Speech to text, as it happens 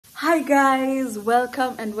Hi guys,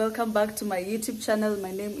 welcome and welcome back to my YouTube channel.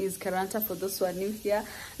 My name is Karanta for those who are new here.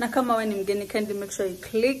 Na kama wewe ni mgeni, kindly make sure you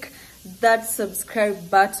click that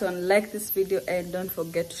subscribe button, like this video, and don't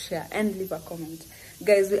forget to share and leave a comment.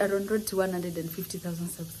 Guys, we are on road to 150,000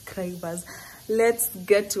 subscribers. Let's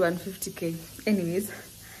get to 150k. Anyways,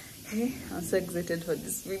 hey, I'm so excited for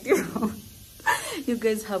this video. You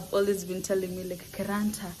guys have always been telling me like,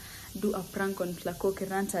 Karanta, do a prank on Flaco.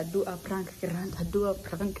 Karanta, do a prank. Karanta, do a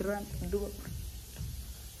prank. Karanta, do a prank.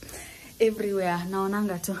 Everywhere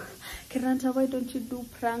naonanga to, Karanta, why don't you do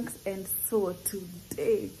pranks? And so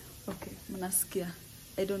today, okay, mnasikia,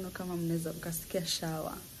 I don't know kama mnaweza mkasikia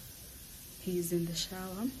shower. He is in the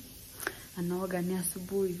shower. Anaoga ni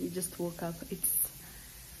asubuhi. We just woke up. It's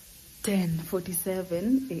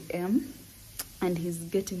 10:47 a.m. and he's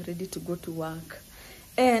getting ready to go to work.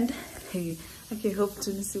 And hey, okay, hope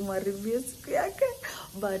to nisima reviews yake.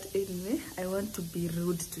 But anyway, I want to be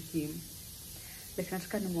rude to him. Like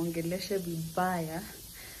nataka nimuongeleshe vibaya.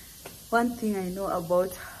 One thing I know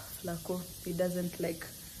about Flaco, he doesn't like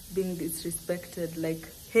being disrespected. Like,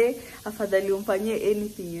 hey, afadhali umfanyie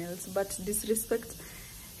anything else, but disrespect,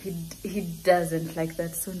 he doesn't like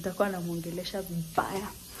that. So nitakuwa namuongelesha vibaya.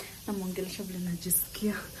 Namuongelesha vile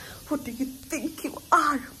najisikia. Who do you think you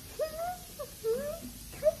are?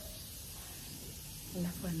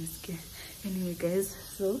 Anyway guys,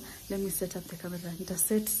 so let me set up the camera. Nita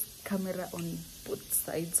set camera on both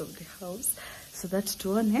sides of the house so that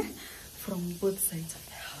tuone from both sides of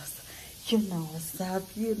the house. You know what's up,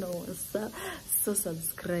 you know what's up. So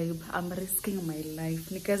subscribe. I'm risking my life.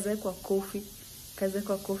 Nikaze kwa coffee. Kaze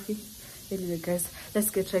kwa coffee. Anyway guys, let's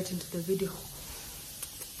get right into the video.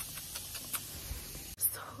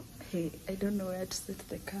 So hey, I don't know where to set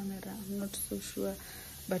the camera. I'm not so sure.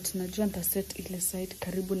 But najua nita set ile side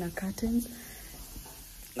karibu na curtains.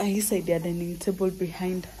 Na hii side ya dining table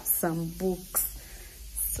behind some books.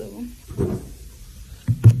 So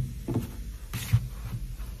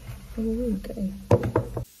okay.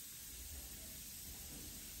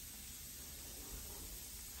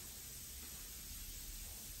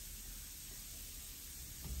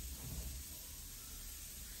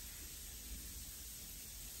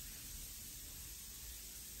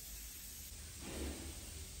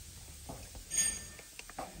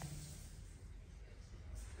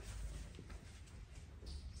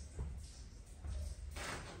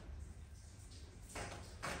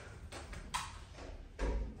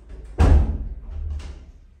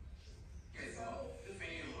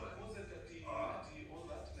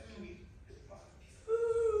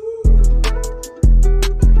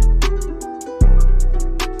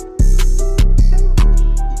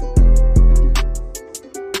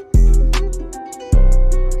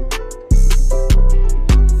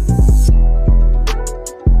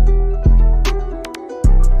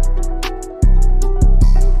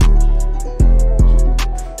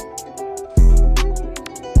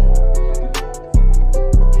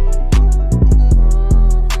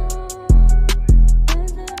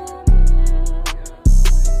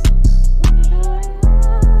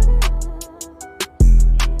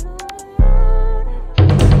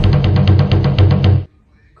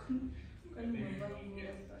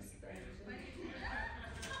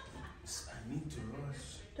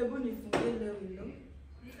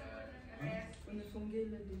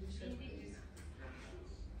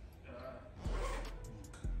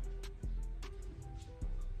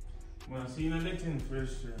 Well, so you're not letting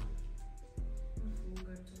fresh air.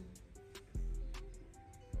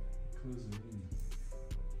 Close the window.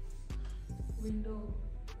 Window.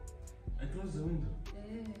 I close the window.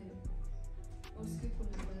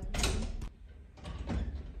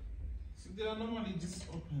 So they are normally just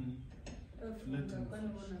open.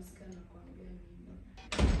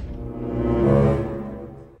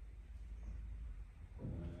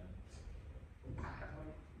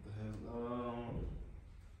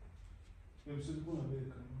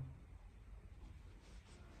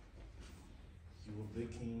 You were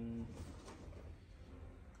baking.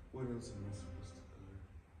 What else am I supposed to cover?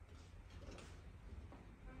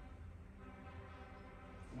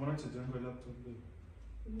 Why don't you jump my laptop there?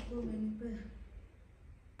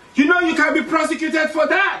 You know you can be prosecuted for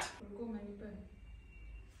that.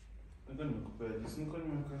 I'm going to compare this. I'm going to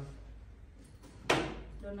compare.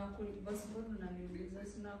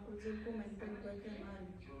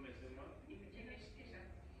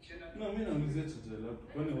 No, mimi naulizia chaja lako.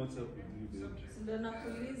 Kwani WhatsApp ni baby? Ndio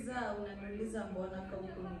nakuuliza, unaniuliza mbona kama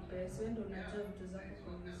ukunipe. Wewe ndio unajua vitu zako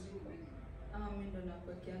kwa muziki. Ama mimi ndo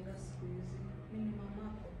nakuwekeanga siku hizi. Mimi ni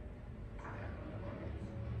mamako.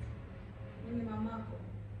 Mimi ni mamako.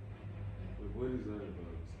 What is that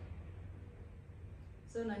about?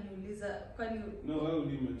 So unaniuliza kwani No, why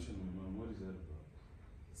would you mention my mom? What is that about?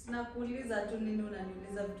 Sinakuuliza tu nini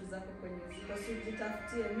unaniuliza vitu zako kwenye ziko. Si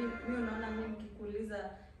ujitafutie. Mimi unaona mimi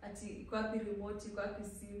nikikuuliza ati iko wapi remote, iko wapi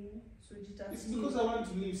simu? Si ujitafutie. It's because I want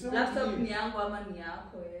to leave. So Laptop ni yangu ama ni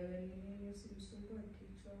yako wewe? Ni nini usimsumbue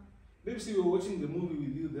kichwa? Babe, see, we're watching the movie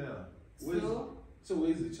with you there. So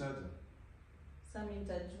where's the charger? Sasa mimi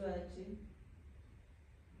nitajuaje?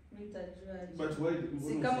 Nitajuaje? But why?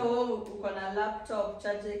 Si kama wewe uko na laptop,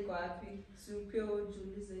 charger iko wapi? Si pia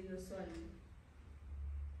ujiulize hiyo swali.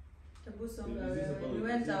 Tabu songa wewe. Ni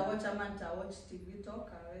wewe nitawatch ama nitawatch TV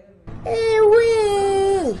toka wewe.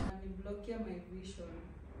 Ewe! Ni block my vision.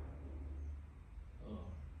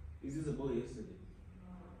 Oh. Is this about yesterday?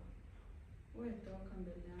 Wewe toka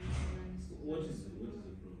mbele yangu. What is the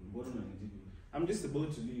problem? What am I doing? I'm just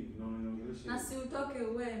about to leave. No. Na si utoke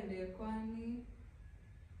uende kwani?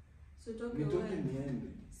 Si utoke uende. Nitoke niende.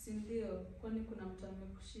 Si ndio? Kwani kuna mtu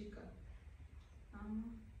amekushika? Ama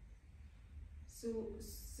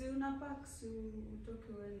si unapack, si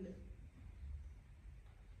utoke uende.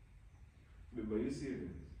 Babe, are you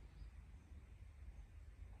serious?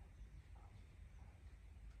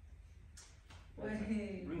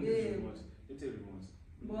 Wewe, Bring this remote. It's a remote.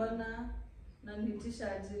 Mbona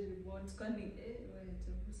nanitisha aje remote? Kwani wewe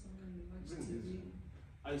tabu sana ni watch Bring this TV. remote.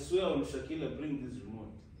 I swear on Shakila, bring this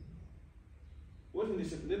remote. What in the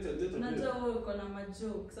Shakila? Let Unajua wewe uko na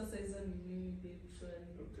majoke. Sasa hizo ni nini babe shwari?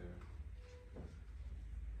 Okay.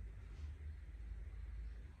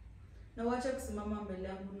 Na wacha kusimama mbele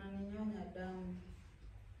yangu na ninyonya damu.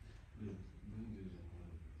 Babe, bring this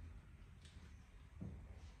remote.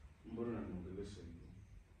 Mbona niongelesha hivi?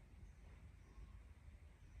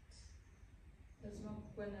 Lazima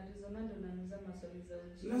kukuwe na reason, ndio unaniuliza maswali za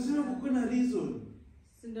ujinga. Lazima kukuwe na reason.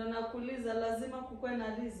 Si ndio nakuuliza lazima kukuwe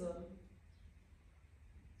na reason.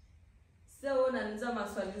 Sasa wewe unaniuliza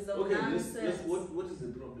maswali za Okay, nonsense. what is the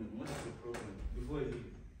problem? What is the problem? Before I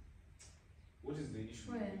leave. What is the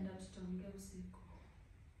issue? Wewe enda tutaongea usiku.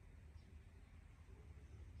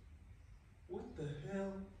 What the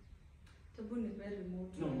hell? Tabu ni very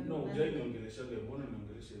remote. No, hujai niongelesha vile, mbona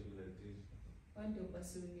niongelesha vile like this? Wewe ndio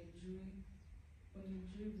basi unijui.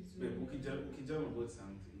 Unijui vizuri. Babe, ukijam about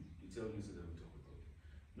something, you tell me so that we talk about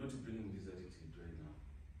it. Not bringing this attitude right now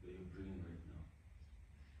that you're bringing right now.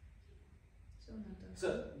 So unataka. So,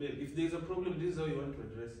 babe, if there's a problem, this is how you want to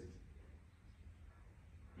address it.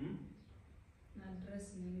 Na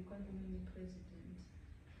address nini kwani mimi ni president?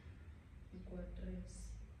 Ni ku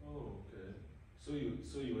address. Oh, okay. So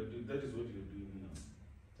you are doing, that is what you're doing now.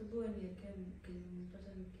 Tabu wewe niwekee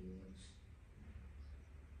nipata nikiwatch.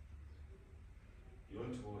 You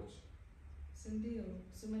want to watch? Si ndio?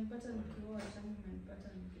 Si umenipata nikiwatch ama umenipata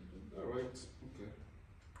nikidu. Alright, okay.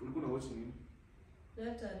 Ulikuwa na watch nini?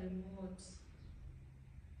 Leta remote.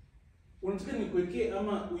 Unataka nikuwekee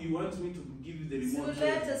ama you want me to give you the remote? Si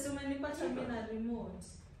ulete, si umenipata mimi na remote.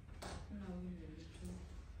 Na wewe tu.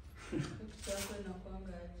 Kitu chako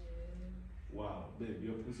inakuanga aje. Wow, babe,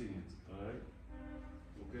 you're pushing it, alright?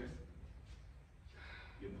 Okay?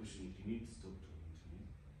 You're pushing it. You need to stop talking to me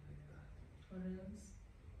like that. Or else.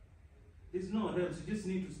 There's no else, you just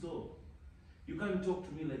need to stop. You can't talk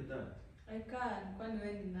to me like that. I can, kwani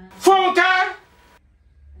wewe ni nani? Funka!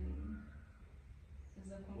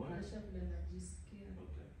 Naweza kuongelesha vile najisikia.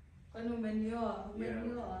 Okay. Kwani umenioa?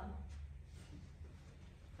 Umenioa? Yeah.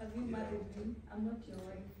 Have you married me? I'm not your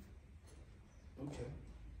wife. Okay.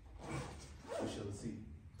 We shall see.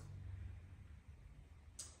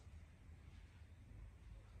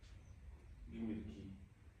 Give me the key.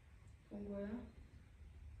 Funguo ya?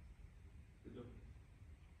 The door.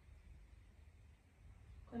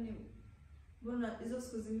 Kwani mbona hizo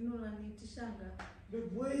siku zingine unaniitishanga? Babe,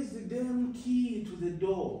 where is the damn key to the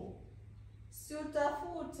door? Si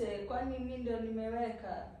utafute, kwani mimi ndio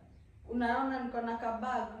nimeweka. Unaona niko na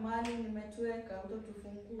kabag mahali nimetuweka,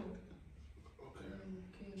 utatufungue. Okay.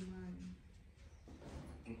 Okay, man.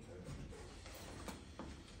 Okay.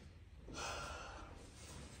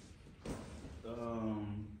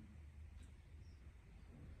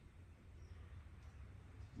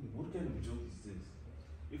 What kind of joke is this?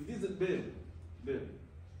 If this is babe,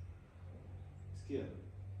 skia.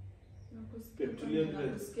 Nakusikia, Tulia vile.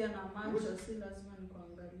 nakusikia na macho, si lazima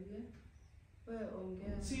nikuangalie. Wewe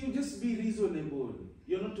ongea. See, you just be reasonable.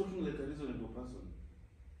 You're not talking like a reasonable person.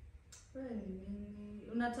 Wewe ni nini?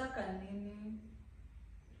 Unataka nini?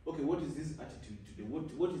 Okay, what is this attitude today?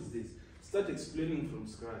 What is this? Start explaining from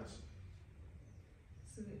scratch.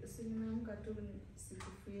 Si nimeamka tu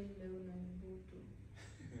sikufeel leo na nibutu.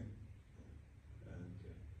 Okay.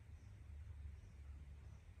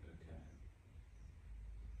 Okay.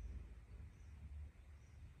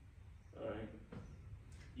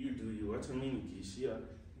 wacha mimi nikiishia.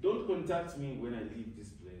 Don't contact me when I leave this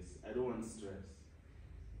place. I don't want stress.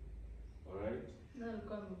 Alright? Na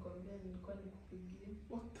alikuwa amekwambia nilikuwa nikupigie.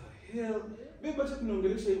 What the hell? Babe, acha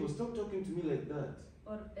kuniongelesha hivyo. Stop talking to me like that.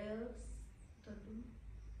 Or else tatu.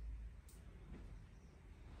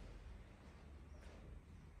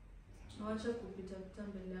 Wacha kupita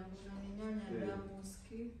mbele yangu na ninyonya damu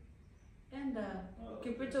usikii. Enda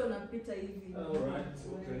ukipita unapita hivi. Alright,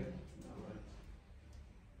 okay. Alright.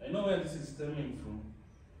 I know where this is stemming from.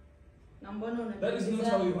 Na mbona unaniuliza? That is not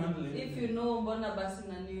how you handle it. If you know, mbona basi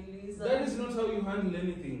unaniuliza? That is not how you handle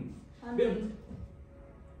anything. Babe,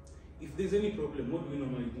 if there's any problem, what do we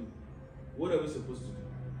normally do? What are we supposed to do?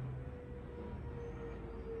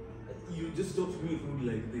 You just talk to me rude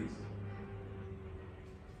like this.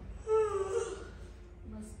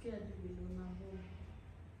 Nasikia vile unavyo.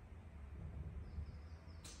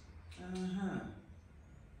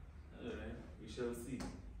 Alright, we shall see.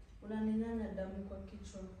 Unaninyanya damu kwa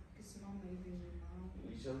kichwa kisimama hivi nyuma yangu.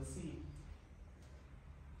 We shall see.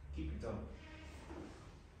 Keep it up.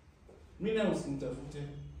 Me now usinitafute.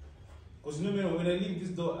 Because you know when I leave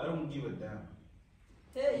this door, I don't give a damn.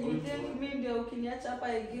 Hey, you think me ndio ukiniacha hapa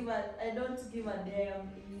I don't give a damn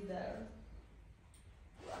either.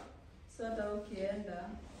 So hata ukienda.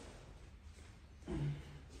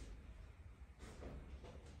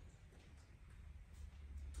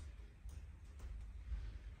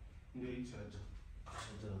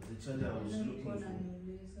 The charger I was looking for.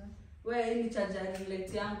 Where hii charger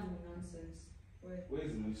relate yangu nonsense. Where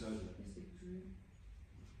is my charger? Sijui.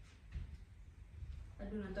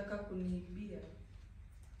 Hadi unataka kuniibia.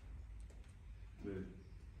 Babe.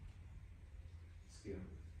 Skia.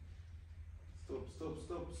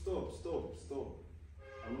 Stop.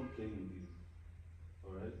 I'm not playing with you.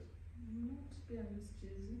 Alright? I'm not being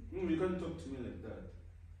mischievous. No, you can't talk to me like that.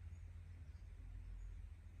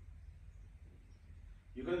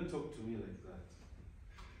 You can't talk to me like that.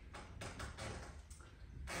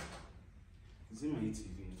 See my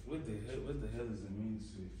TV. What the hell is the main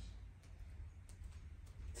switch?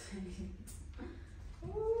 I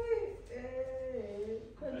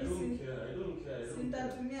don't care.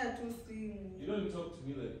 Sitatumia tu simu. You don't talk to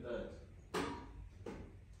me like that.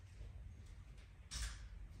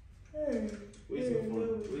 Where's your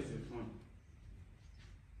phone?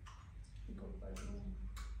 Iko kwa room.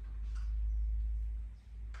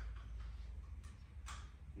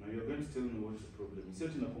 Now you're going to tell me what's the problem. You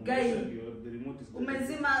said in a Guy, conversation the remote is there.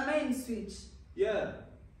 Umezima main switch. Yeah.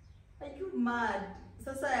 Are you mad?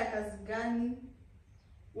 Sasa ya kazi gani?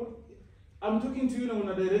 What? I'm talking to you now on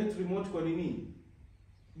a direct remote kwa nini?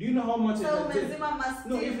 Do you know how much So I can umezima mastima.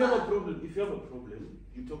 No, if you have a problem,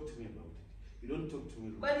 you talk to me about it. You don't talk to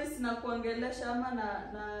me. Kwani sina kuongelesha ama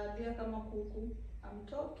na lia kama kuku? I'm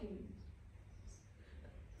talking.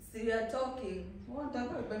 See, you're talking.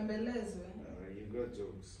 Unataka ubembelezwe. Alright, you got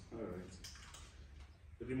jokes. Alright.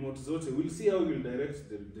 Remote zote, we'll see how you'll direct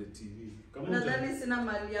the TV. Come on. Nadhani sina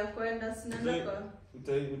mali ya kwenda, sinaenda kwa.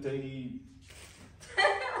 Utai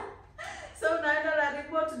So unaenda na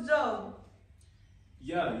remote job?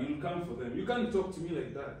 Yeah, you'll come for them. You can't talk to me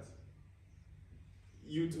like that.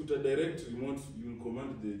 You to direct remote, you'll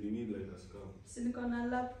command you need like a scout. Si niko na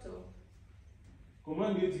laptop.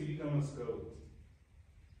 Command your TV kama scout.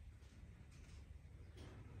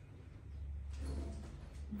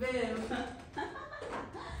 Babe.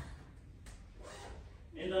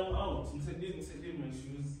 And I'm out. Msaidie my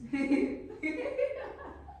shoes.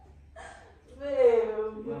 Babe,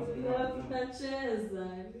 tunacheza.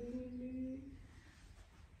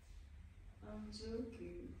 I'm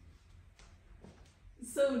joking.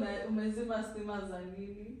 So umezima stima za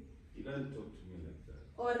nini? You can't talk to me like that.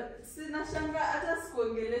 Or sina shanga hata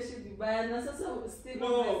sikuongeleshi vibaya na sasa stima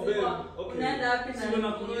No, umezima. babe. Okay. Unaenda wapi na Ndio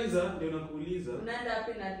nakuuliza. Unaenda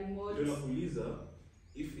wapi na remote? Ndio nakuuliza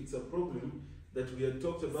if it's a problem that we had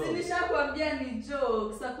talked about. Sinishakwambia ni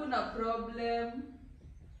jokes, hakuna problem.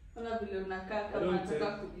 Ona vile unakaa kama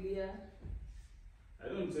unataka kulia. I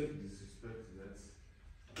don't take disrespect. That's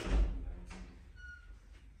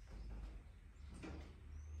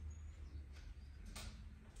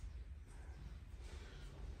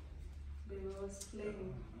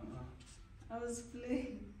I was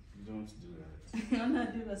playing. You don't do that.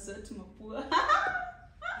 Ona diva sweat mapua.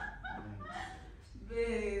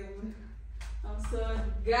 Babe, I'm so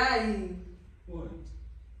guy. What?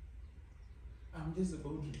 I'm just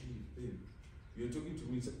about to leave, babe. You're talking to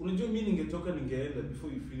me. Unajua mimi ningetoka ningeenda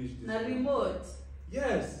before you finish this. Na remote.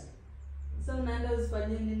 Yes. So unaenda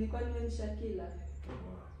usifanye nini kwani wewe ni Shakila?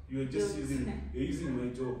 You're just using my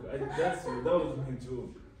joke. That was my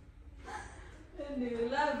joke. Ni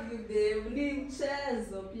love you babe, ni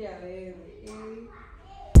mchezo pia wewe.